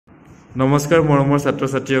নমস্কাৰ মৰমৰ ছাত্ৰ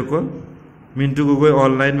ছাত্ৰীসকল Mintu Gogoi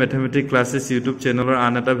online mathematics ক্লাसेस YouTube চেনেলৰ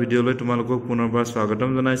আন এটা ভিডিঅলৈ তোমালোকক পুনৰবাৰ স্বাগতম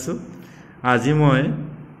জনাইছো। আজি মই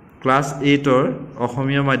ক্লাস 8 ৰ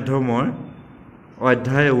অসমীয়া মাধ্যমৰ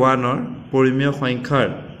অধ্যায় 1 ৰ পৰিমেয় সংখ্যাৰ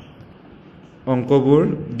অংকবোৰ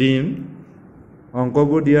দিম।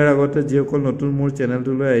 অংকবোৰ দিয়াৰ আগতে যিসকল নতুন মোৰ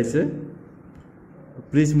চেনেলটোলৈ আহিছে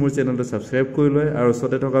প্লিজ মোৰ চেনেলটো সাবস্ক্ৰাইব কৰি লয় আৰু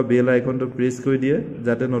ওচৰতে থকা বেল আইকনটো প্ৰেছ কৰি দিয়ে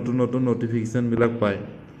যাতে নতুন নতুন নটিফিকেশন বিলাক পায়।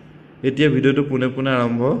 এতিয়া ভিডিওটো পুনে পুনে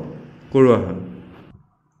আৰম্ভ কৰোৱা হয়।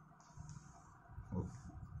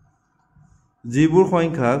 যিবোৰ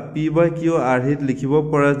সংখ্যা p by q আৰ্হিত লিখিব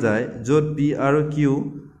পৰা যায় য'ত p আৰু q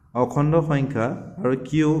অখণ্ড সংখ্যা আৰু q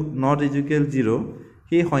not equal 0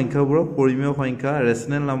 সেই সংখ্যাবোৰক পৰিমেয় সংখ্যা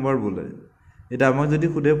ৰেশনেল নাম্বাৰ বোলে। এটা আমাক যদি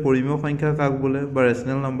খুদে পৰিমেয় সংখ্যা কাক বোলে বা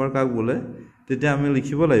ৰেশনেল নাম্বাৰ কাক বোলে তেতিয়া আমি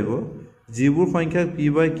লিখিব লাগিব যিবোৰ সংখ্যা p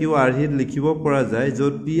by q আৰ্হিত লিখিব পৰা যায়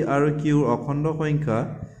য'ত p আৰু q অখণ্ড সংখ্যা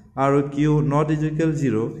আৰু q not equal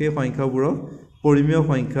 0 সেই সংখ্যাবোৰক পৰিমেয়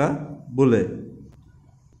সংখ্যা বোলে।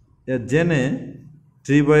 যেনে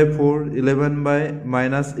 3 by 4 11 by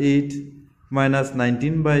 -8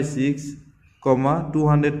 -19 by 6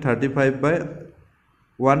 235 by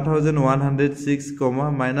 1106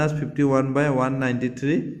 -51 by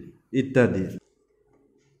 193 ইত্যাদি।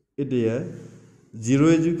 এতিয়া 0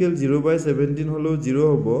 equal 0 by 17 হলেও 0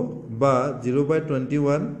 হ'ব বা 0 by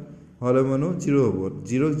 21 হলে মানো 0 হ'ব।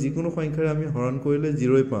 0 যিকোনো সংখ্যাৰে আমি হৰণ কৰিলে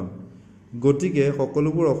 0 পাম। গতিকে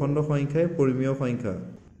সকলোবোৰ অখণ্ড সংখ্যাই পৰিমেয় সংখ্যা।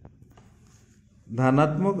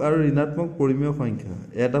 ধনাত্মক আৰু ঋণাত্মক পৰিমেয় সংখ্যা।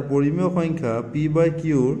 এটা পৰিমেয় সংখ্যা p by q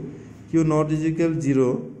q not equal 0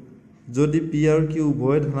 যদি p আৰু q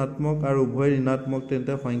উভয় ধনাত্মক আৰু উভয় ঋণাত্মক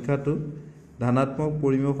তেন্তে সংখ্যাটো ধনাত্মক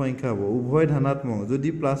পৰিমেয় সংখ্যা হ'ব। উভয় ধনাত্মক যদি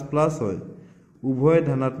প্লাস প্লাস হয় উভয়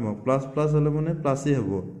ধনাত্মক প্লাস প্লাস হলে মানে প্লাসই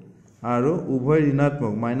হ'ব আৰু উভয়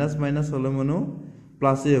ঋণাত্মক মাইনাস মাইনাস হলে মানে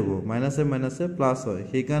প্লাসই হ'ব। মাইনাসে মাইনাসে প্লাস হয়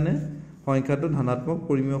সেইকাৰণে সংখ্যাটো ধনাত্মক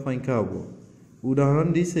পৰিমেয় সংখ্যা হ'ব। উদাহৰণ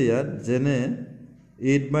দিছে ইয়াত যেনে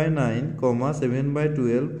 8 by 9, 7 by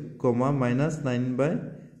 12, -9 by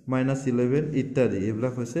 -11 ইত্যাদি।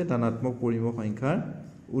 এইবিলাক হৈছে ধনাত্মক পৰিমেয় সংখ্যাৰ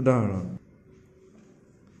উদাহৰণ।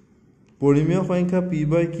 পৰিমেয় সংখ্যা p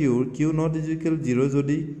by q q not equal 0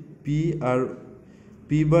 যদি p আৰু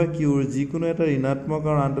p by q যিকোনো এটা ঋণাত্মক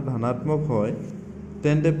আৰু আনটো ধনাত্মক হয়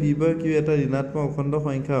তেন্তে p by q এটা ঋণাত্মক অখণ্ড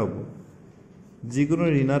সংখ্যা হ'ব। যিকোনো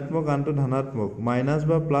ঋণাত্মক আনটো ধনাত্মক মাইনাস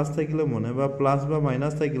বা প্লাস থাকিলে মনে বা প্লাস বা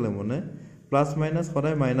মাইনাস থাকিলে মনে প্লাস মাইনাস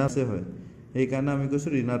সদায় মাইনাসে হয় সেইকাৰণে আমি কৈছো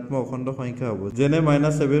ঋণাত্মক অখণ্ড সংখ্যা হ'ব। যেনে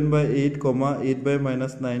 -7 by 8, 8 by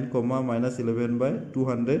 -9, -11 by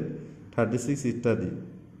 236 ইত্যাদি।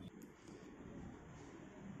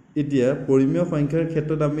 এতিয়া পৰিমেয় সংখ্যাৰ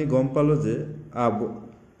ক্ষেত্ৰত আমি গম পালো যে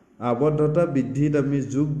আবদ্ধতা বৃদ্ধিত আমি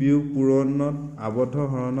যোগ বিয়োগ পূৰণত আবদ্ধ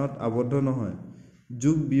হৰণত আবদ্ধ নহয়।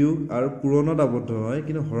 যোগ বিয়োগ আৰু পূৰণত আবদ্ধ হয়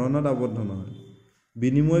কিন্তু হৰণত আবদ্ধ নহয়।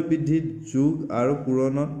 বিনিময় বৃদ্ধিত যোগ আৰু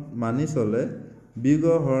পূৰণত মানি চলে বিয়োগ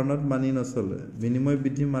আৰু হৰণত মানি নচলে। বিনিময়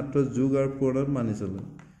বৃদ্ধি মাত্ৰ যোগ আৰু পূৰণত মানি চলে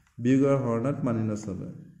বিয়োগ আৰু হৰণত মানি নচলে।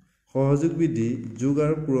 সহযোগ বৃদ্ধি যোগ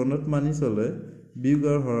আৰু পূৰণত মানি চলে বিয়োগ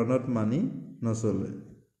আৰু হৰণত মানি নচলে।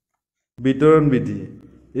 বিতৰণ বিধি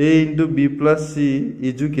a into b plus c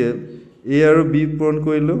equal a আৰু b পূৰণ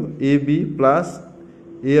কৰিলো ab plus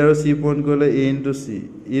a আৰু c পূৰণ কৰিলে a into c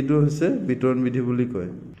এইটো হৈছে বিতৰণ বিধি বুলি কয়।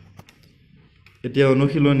 এতিয়া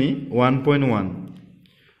অনুশীলনী 1.1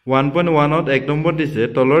 1.1ত 1 নম্বৰ দিছে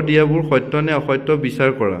তলৰ দিয়াবোৰ সত্য নে অসত্য বিচাৰ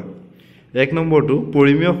কৰা। 1 নম্বৰটো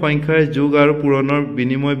পৰিমেয় সংখ্যাই যোগ আৰু পূৰণৰ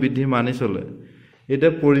বিনিময় বৃদ্ধি মানি চলে। এটা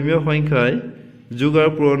পৰিমেয় সংখ্যাই যোগ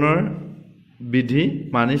আৰু পূৰণৰ বিধি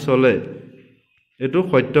মানি চলে এটো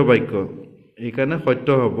সত্য বাক্য এইকাৰণে সত্য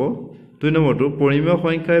হ'ব। 2 নম্বৰটো পৰিমেয়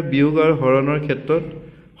সংখ্যাই বিয়োগ আৰু হৰণৰ ক্ষেত্ৰত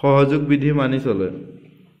সহযোগ বিধি মানি চলে।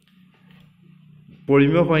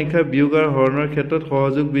 পৰিমেয় সংখ্যা বিয়োগ আৰু হৰণৰ ক্ষেত্ৰত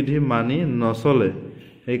সহযোগ বিধি মানি নচলে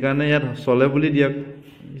সেইকাৰণে ইয়াত চলে বুলি দিয়া।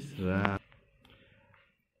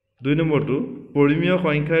 2 নম্বৰটো পৰিমেয়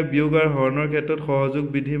সংখ্যাই বিয়োগ আৰু হৰণৰ ক্ষেত্ৰত সহযোগ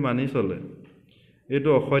বিধি মানি চলে এইটো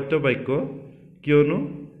অসত্য বাক্য কিয়নো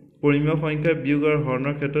পৰিমেয় সংখ্যা বিয়োগ আৰু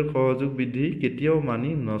হৰণৰ ক্ষেত্ৰত সহযোগ বিধি কেতিয়াও মানি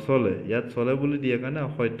নচলে ইয়াত চলে বুলি দিয়া কাৰণে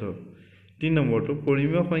অসত্য। 3 নম্বৰটো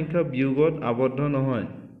পৰিমেয় সংখ্যা বিয়োগত আবদ্ধ নহয়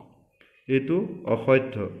এইটো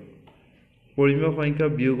অসত্য। পৰিমেয় সংখ্যা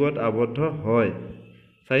বিয়োগত আবদ্ধ হয়।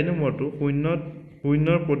 4 নম্বৰটো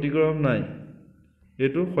শূন্যৰ প্ৰতিক্ৰম নাই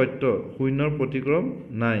এইটো সত্য। শূন্যৰ প্ৰতিক্ৰম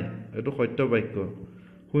নাই এইটো সত্য বাক্য।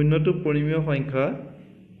 শূন্যটো পৰিমেয়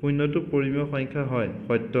সংখ্যা হয়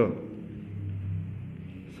সত্য।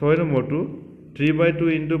 6 নম্বৰটো 3 by 2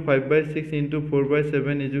 into 5 by 6 into 4 by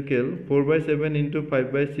 7 is equal 4 by 7 into 5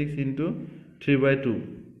 by 6 into 3 by 2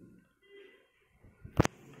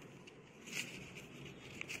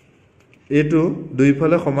 এইটো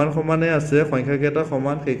দুইফালে সমান সমানে আছে সংখ্যাকেইটা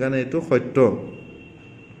সমান সেইকাৰণে এইটো সত্য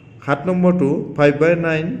 7 নম্বৰটো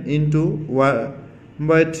 5/9 into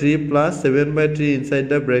 1/3 plus 7/3 inside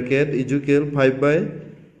the bracket is equal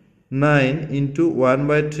 5/9 into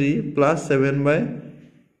 1/3 plus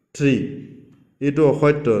 7/3 এইটো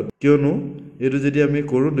অসত্য কিয়নো এইটো যদি আমি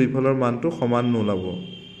কৰো দুইফালৰ মানটো সমান নোলাব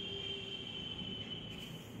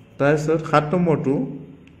তাৰপিছত 7 নম্বৰটো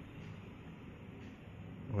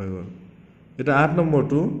হৈ গ'ল এটা 8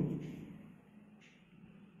 নম্বৰটো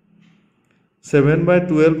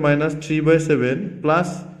 7/12 minus 3/7 plus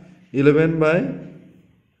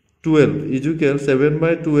 11/12 is equal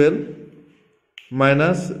 7/12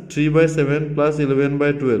 minus 3/7 plus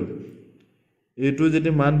 11/12 এইটো যদি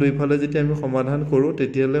মান দুইফালে যদি আমি সমাধান কৰো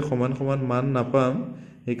তেতিয়ালে সমান সমান মান নাপাম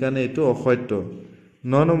সেইকাৰণে এইটো অসত্য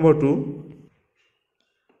 9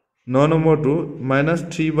 নম্বৰটো minus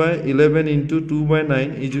 3/11 into 2/9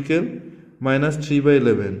 is equal minus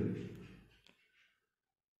 3/11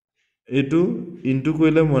 এইটো ইনটু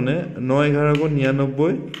কৰিলে মানে 9 11 গুণ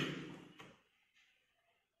 99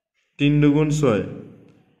 3 দুগুণ 6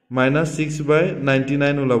 minus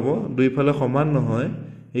 6/99 ওলাব দুইফালে সমান নহয়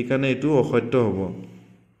সেইকাৰণে এইটো অসত্য হ'ব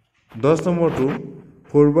 10 নম্বৰটো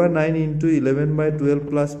 4/9 into 11/12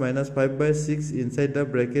 plus minus 5/6 inside the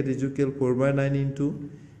bracket is equal 4/9 into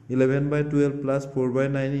 11/12 plus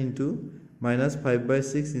 4/9 into minus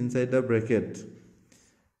 5/6 inside the bracket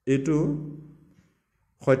এইটো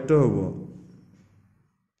সত্য হ'ব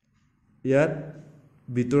ইয়াত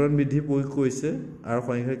বিতৰণ বিধি প্ৰয়োগ কৰিছে আৰু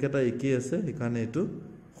সংখ্যাকেইটা একেই আছে সেইকাৰণে এইটো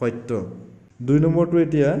সত্য 2 নম্বৰটো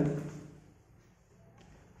এতিয়া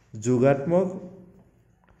যোগাত্মক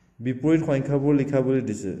বিপৰীত সংখ্যাবোৰ লিখাবলৈ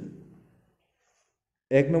দিছে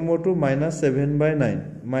 1 নম্বৰটো -7/9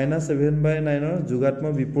 -7/9 ৰ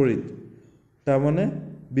যোগাত্মক বিপৰীত তাৰ মানে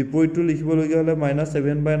বিপৰীতটো লিখিবলগীয়া হলে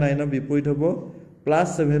 -7/9 ৰ বিপৰীত হ'ব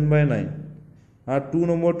 +7/9 আৰু 2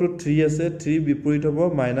 নম্বৰটো 3 আছে 3 বিপৰীত হ'ব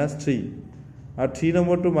 -3 আৰু 3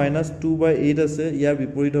 নম্বৰটো -2/8 আছে ইয়াৰ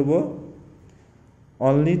বিপৰীত হ'ব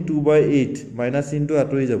only 2/8 মাইনাস চিনটো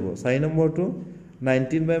আঁতৰি যাব 4 নম্বৰটো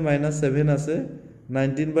 19/-7 আছে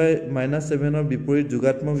 19/-7 ৰ বিপৰীত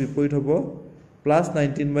যোগাত্মক বিপৰীত হ'ব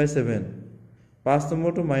 +19/7 5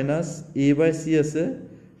 নম্বৰটো -a/c আছে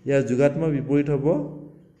ইয়াৰ যোগাত্মক বিপৰীত হ'ব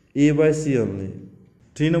a/c only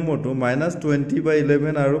 3 নম্বৰটো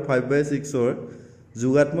 -20/11 আৰু 5/6 ৰ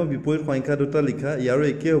যোগাত্মক বিপৰীত সংখ্যা দুটা লিখা ইয়াৰো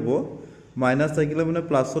একে হ'ব মাইনাস থাকিলে মানে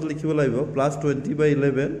প্লাসত লিখিব লাগিব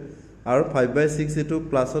 +20/11 আৰু 5/6 এটো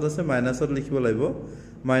প্লাসত আছে মাইনাসত লিখিব লাগিব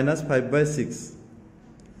 -5/6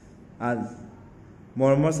 আজ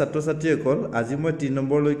মৰমৰ ছাত্ৰ ছাত্ৰীসকল আজি মই 3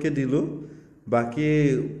 নম্বৰ লৈকে দিলো বাকি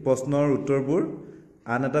প্ৰশ্নৰ উত্তৰবোৰ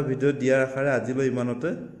আন এটা ভিডিও দিয়াৰ আশাৰে আজিলৈ ইমানতে